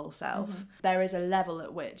vulnerable self. There is a level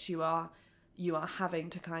at which you are having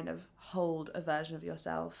to kind of hold a version of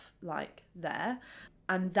yourself like there,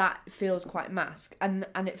 and that feels quite masked, and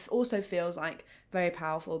it also feels like very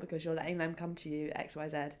powerful because you're letting them come to you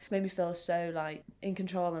XYZ. It made me feel so like in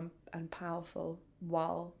control and powerful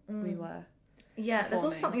while we were performing. There's also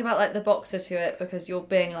something about like the boxer to it, because you're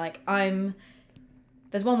being like,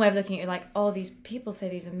 there's one way of looking at it like, oh, these people say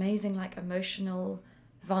these amazing like emotional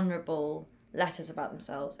vulnerable letters about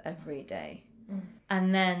themselves every day.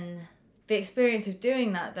 And then the experience of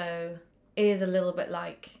doing that though is a little bit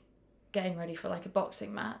like getting ready for like a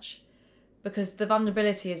boxing match, because the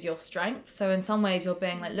vulnerability is your strength. So in some ways you're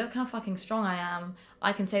being like, look how fucking strong I am,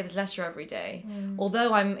 I can say this letter every day.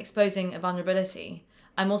 Although I'm exposing a vulnerability,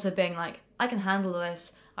 I'm also being like, I can handle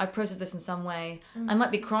this, I process this in some way. I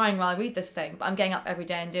might be crying while I read this thing, but I'm getting up every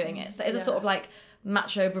day and doing it. So there is a sort of like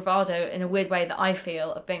macho bravado in a weird way that I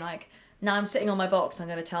feel of being like, now I'm sitting on my box, I'm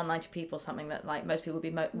going to tell 90 people something that like most people would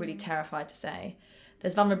be really terrified to say.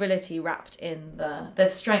 There's vulnerability wrapped in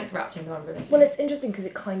there's strength wrapped in the vulnerability. Well, it's interesting because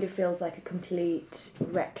it kind of feels like a complete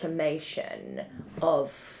reclamation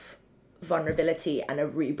of vulnerability and a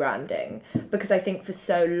rebranding, because I think for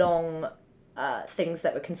so long things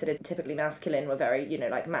that were considered typically masculine were very, you know,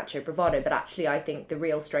 like macho bravado, but actually I think the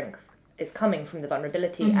real strength is coming from the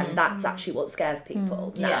vulnerability, and that's actually what scares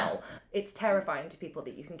people now. It's terrifying to people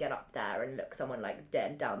that you can get up there and look someone like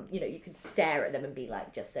dead down, you know, you can stare at them and be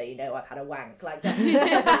like, just so you know, I've had a wank, like that's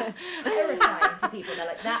terrifying to people. They're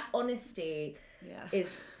like, that honesty is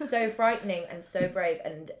so frightening and so brave,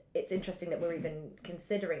 and it's interesting that we're even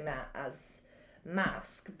considering that as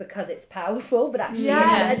mask because it's powerful, but actually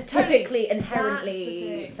it's a typically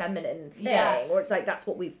inherently feminine thing, or it's like that's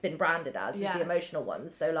what we've been branded as, is the emotional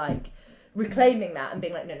ones. So like reclaiming that and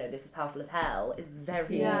being like, no, this is powerful as hell is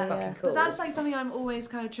very fucking cool. But that's like something I'm always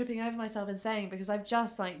kind of tripping over myself and saying, because I've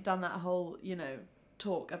just like done that whole, you know,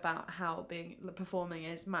 talk about how performing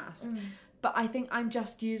is mask. But I think I'm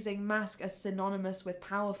just using mask as synonymous with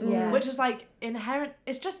powerful, which is like inherent.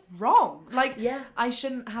 It's just wrong. Like, I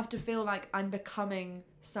shouldn't have to feel like I'm becoming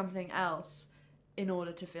something else in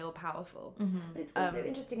order to feel powerful. But it's also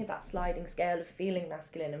interesting at that sliding scale of feeling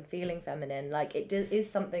masculine and feeling feminine. Like, it is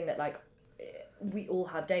something that like we all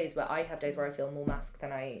have days where I feel more masked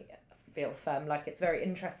than I feel femme. Like, it's very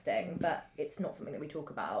interesting, but it's not something that we talk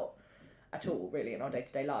about at all really in our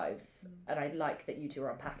day-to-day lives, and I like that you two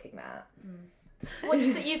are unpacking that. Well,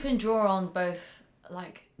 just that you can draw on both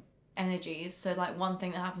like energies. So like one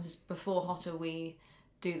thing that happens is before Hotter we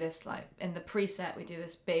do this, like in the preset we do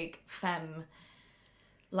this big femme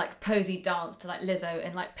like posy dance to like Lizzo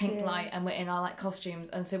in like pink light, and we're in our like costumes,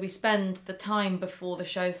 and so we spend the time before the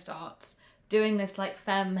show starts doing this like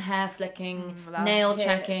femme hair flicking, nail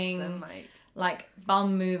checking, and, like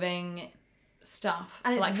bum moving stuff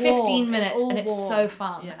and for like 15 minutes, and it's so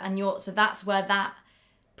fun. And so that's where that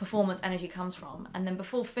performance energy comes from. And then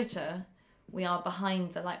before Fitter we are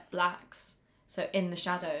behind the like blacks, so in the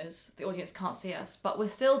shadows, the audience can't see us, but we're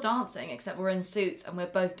still dancing, except we're in suits and we're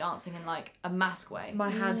both dancing in like a mask way.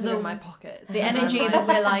 My hands are in my pockets, the energy that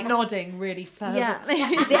we're like nodding really fervently.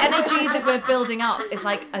 The energy that we're building up is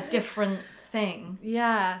like a different thing,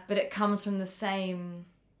 but it comes from the same.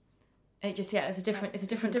 It just it's a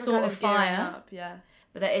different sort of fire.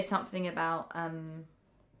 But there is something about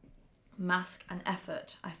mask and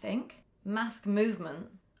effort. I think mask movement,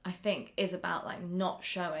 I think, is about like not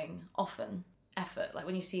showing often effort. Like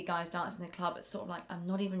when you see guys dance in the club, it's sort of like, I'm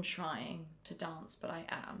not even trying to dance, but I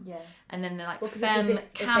am. And then the like femme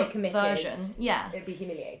camp version, it'd be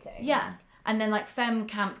humiliating. And then like femme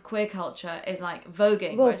camp queer culture is like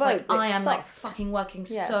voguing, where it's like I am like fucking working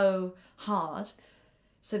so hard.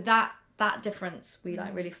 So that difference we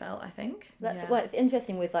like really felt, I think. That's well, it's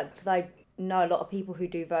interesting with like, because I know a lot of people who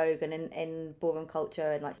do Vogue and in ballroom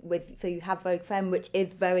culture and so you have Vogue Femme, which is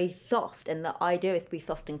very soft, and the idea is to be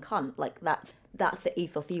soft and cunt. That's the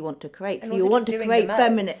ethos you want to create. So you want to create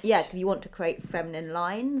feminine, you want to create feminine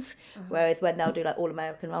lines. Whereas when they'll do All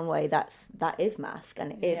American Runway, that is mask,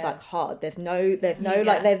 and it is hard. There's no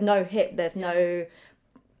hip, there's no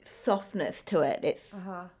softness to it.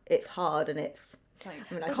 It's hard and it's.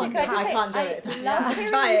 I can't do it. I love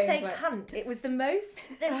hearing you say cunt. It was the most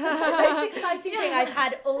exciting thing I've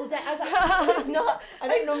had all day. I was like, it's not. I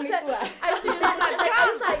don't normally swear. I was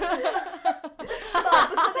like,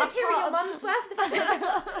 because I hear your mum swear for the first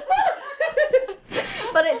time.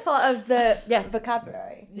 But it's part of the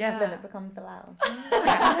vocabulary. Yeah. Then it becomes allowed.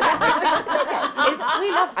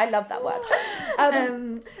 I love that word.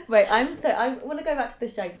 Wait, I want to go back to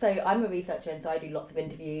the show. So I'm a researcher, and so I do lots of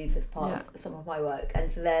interviews as part of some of my work.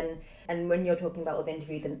 And so and when you're talking about all the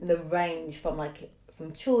interviews and the range from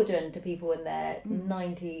children to people in their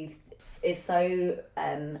 90s is so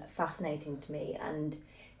fascinating to me, and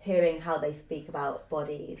hearing how they speak about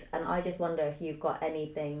bodies. And I just wonder if you've got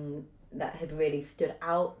anything that has really stood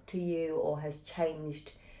out to you or has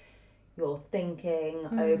changed your thinking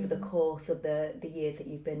over the course of the years that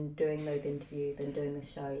you've been doing those interviews and doing the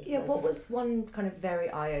show. Yeah, what was one kind of very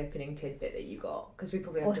eye-opening tidbit that you got? Because we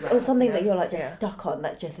probably have or something that you're just stuck on,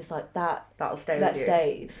 that just is that'll stay with you.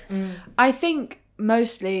 Stays. I think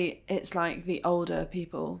mostly it's the older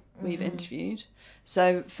people we've interviewed.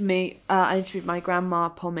 So for me, I interviewed my grandma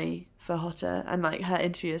Pommy for Hotter, and her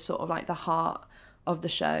interview is sort of the heart of the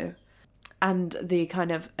show. And the kind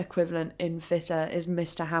of equivalent in Fitter is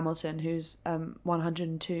Mr. Hamilton, who's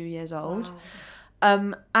 102 years old.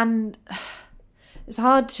 Wow. And it's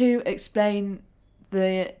hard to explain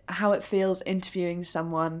how it feels interviewing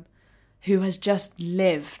someone who has just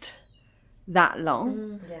lived that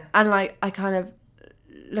long. And I kind of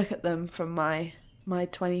look at them from my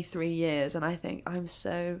 23 years, and I think I'm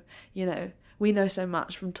so, we know so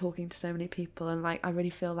much from talking to so many people, and I really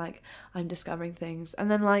feel like I'm discovering things. And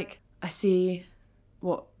then I see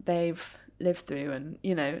what they've lived through, and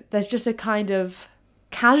there's just a kind of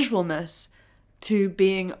casualness to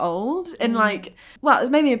being old, and it's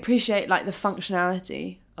made me appreciate the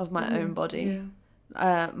functionality of my own body.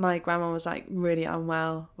 My grandma was really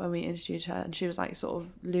unwell when we interviewed her, and she was sort of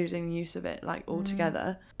losing use of it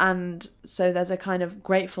altogether. And so there's a kind of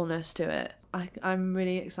gratefulness to it. I'm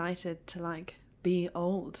really excited to be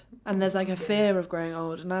old, and there's a fear of growing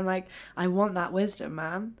old, and I'm I want that wisdom,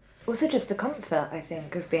 man. Also just the comfort, I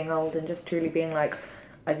think, of being old and just truly being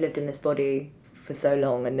I've lived in this body for so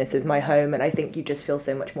long and this is my home, and I think you just feel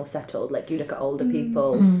so much more settled. You look at older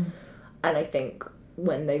people and I think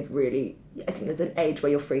when they've really, I think there's an age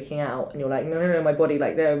where you're freaking out and you're no, my body,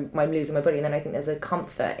 no, I'm losing my body, and then I think there's a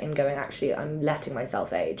comfort in going, actually, I'm letting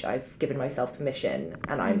myself age, I've given myself permission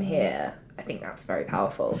and I'm here. I think that's very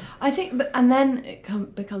powerful. I think, and then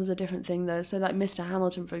it becomes a different thing though. So Mr.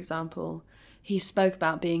 Hamilton, for example, he spoke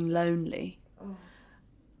about being lonely.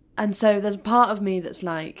 And so there's a part of me that's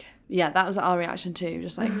that was our reaction too,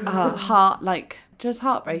 just heart, just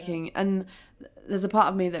heartbreaking. And there's a part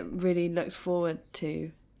of me that really looks forward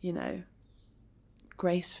to,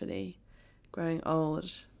 gracefully growing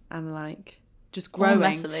old and just growing.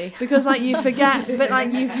 Because you forget,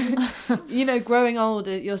 but you growing old,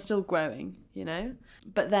 you're still growing,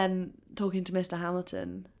 But then talking to Mr.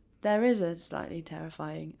 Hamilton, there is a slightly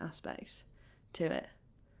terrifying aspect to it,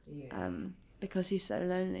 because he's so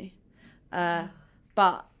lonely.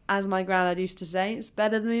 But as my granddad used to say, it's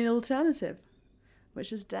better than the alternative,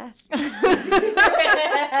 which is death.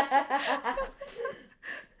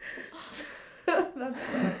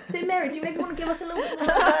 So Mary, do you maybe want to give us a little bit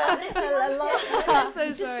more I'm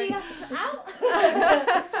so sorry. See us out?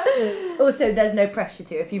 Also, there's no pressure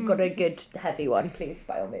to. If you've got a good heavy one, please,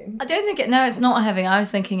 by all means. I don't think it's not heavy. I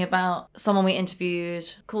was thinking about someone we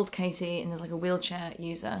interviewed called Katie, and there's a wheelchair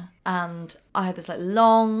user, and I had this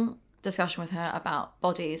long discussion with her about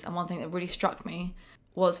bodies, and one thing that really struck me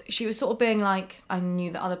was she was sort of being I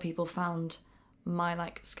knew that other people found my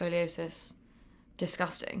scoliosis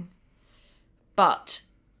disgusting, but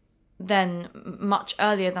then much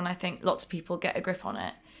earlier than I think lots of people get a grip on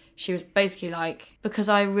it, she was basically because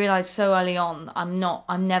I realised so early on I'm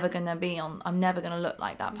never gonna look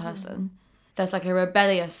like that person. There's a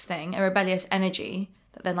rebellious thing, a rebellious energy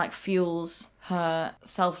that then fuels her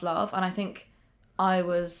self-love, and I think I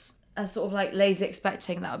was sort of lazy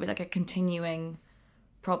expecting that would be a continuing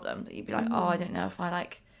problem, that you'd be oh, I don't know if I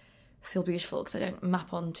feel beautiful because I don't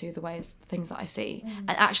map onto the things that I see. And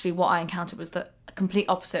actually what I encountered was the complete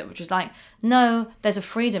opposite, which was no, there's a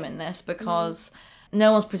freedom in this, because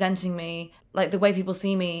no one's presenting me, like the way people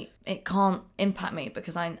see me, it can't impact me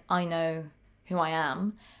because I know who I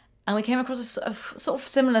am. And we came across a sort of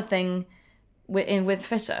similar thing with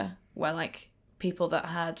Fitter, where like people that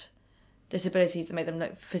had disabilities that made them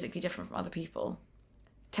look physically different from other people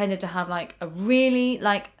tended to have like a really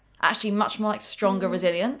like actually much more like stronger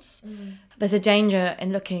resilience. There's a danger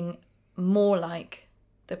in looking more like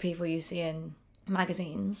the people you see in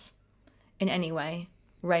magazines in any way,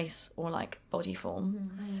 race or like body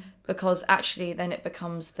form, because actually then it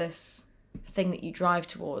becomes this thing that you drive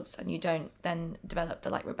towards and you don't then develop the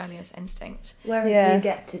like rebellious instinct. Whereas you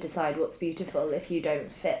get to decide what's beautiful if you don't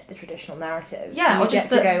fit the traditional narrative. Yeah, you or get just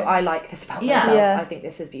to go, I like this about myself, I think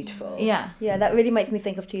this is beautiful. Yeah, that really makes me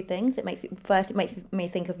think of two things. It makes me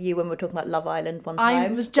think of you when we were talking about Love Island one time. I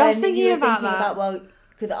was just thinking about that. Well,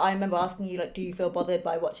 because I remember asking you, like, do you feel bothered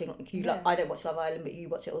by watching, like, you, like, I don't watch Love Island, but you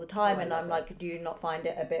watch it all the time, and I'm like, do you not find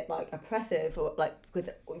it a bit, like, oppressive, or, like,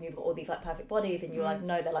 because you've got all these, like, perfect bodies, and you're like,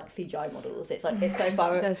 no, they're, like, CGI models, it's, like, it's so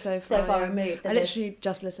far, they're so far removed. I literally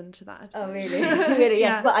just listened to that episode. Oh, really? Really,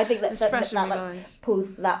 yeah. But I think that like, pulls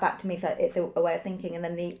that back to me, so it's a way of thinking, and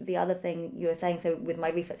then the other thing you were saying, so with my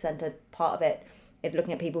research centre, part of it is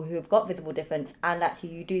looking at people who have got visible difference, and actually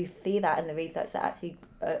you do see that in the research that actually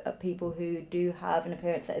people who do have an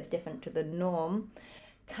appearance that is different to the norm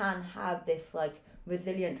can have this like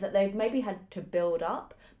resilience that they've maybe had to build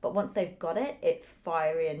up, but once they've got it, it's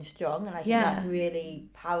fiery and strong, and I think that's really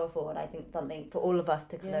powerful, and I think something for all of us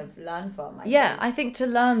to kind of learn from. I think to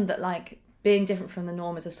learn that like being different from the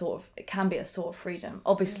norm is it can be a sort of freedom.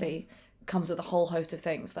 Obviously comes with a whole host of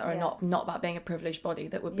things that are not about being a privileged body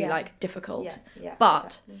that would be like difficult,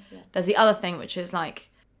 but there's the other thing, which is like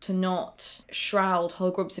to not shroud whole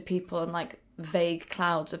groups of people in like vague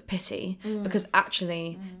clouds of pity, because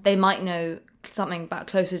actually they might know something about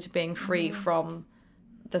closer to being free from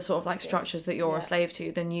the sort of like structures that you're a slave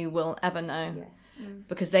to than you will ever know,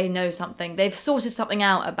 because they know something, they've sorted something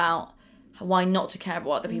out about why not to care about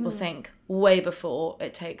what other people think way before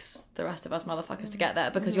it takes the rest of us motherfuckers to get there,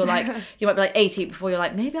 because you're like, you might be like 80 before you're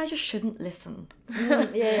like, maybe I just shouldn't listen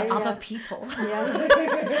to other people.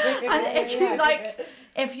 And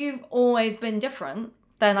if you've always been different,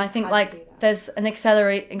 then I think like there's an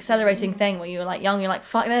accelerating thing where you're like young, you're like,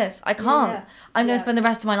 fuck this, I can't, I'm going to spend the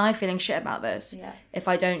rest of my life feeling shit about this if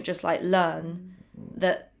I don't just like learn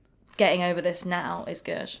that getting over this now is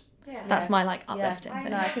good. That's my like uplifting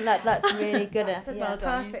thing. No, I think that's really good. That's a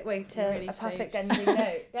perfect way to really a perfect saved. ending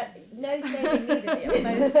note. No saving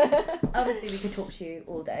needed. Obviously, we could talk to you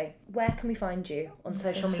all day. Where can we find you on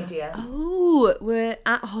social media? Oh, we're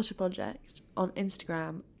at Hotter Project on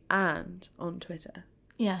Instagram and on Twitter.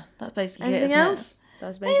 Yeah, that's basically Anything it, isn't else? it?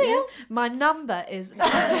 That's basically it. My number is The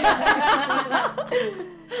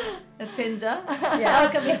Tinder. Yeah,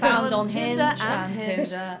 it can be found on Hinge and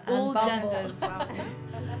Tinder and all Bumble. genders.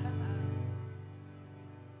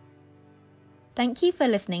 Thank you for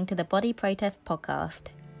listening to the Body Protest podcast.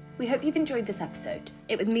 We hope you've enjoyed this episode.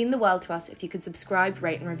 It would mean the world to us if you could subscribe,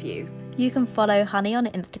 rate and review. You can follow Honey on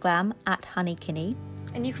Instagram at honeykinney.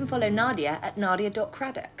 And you can follow Nadia at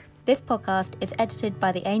nadia.craddock. This podcast is edited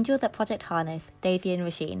by the angels at Project Harness, Daisy and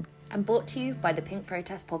Rasheen. And brought to you by the Pink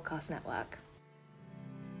Protest Podcast Network.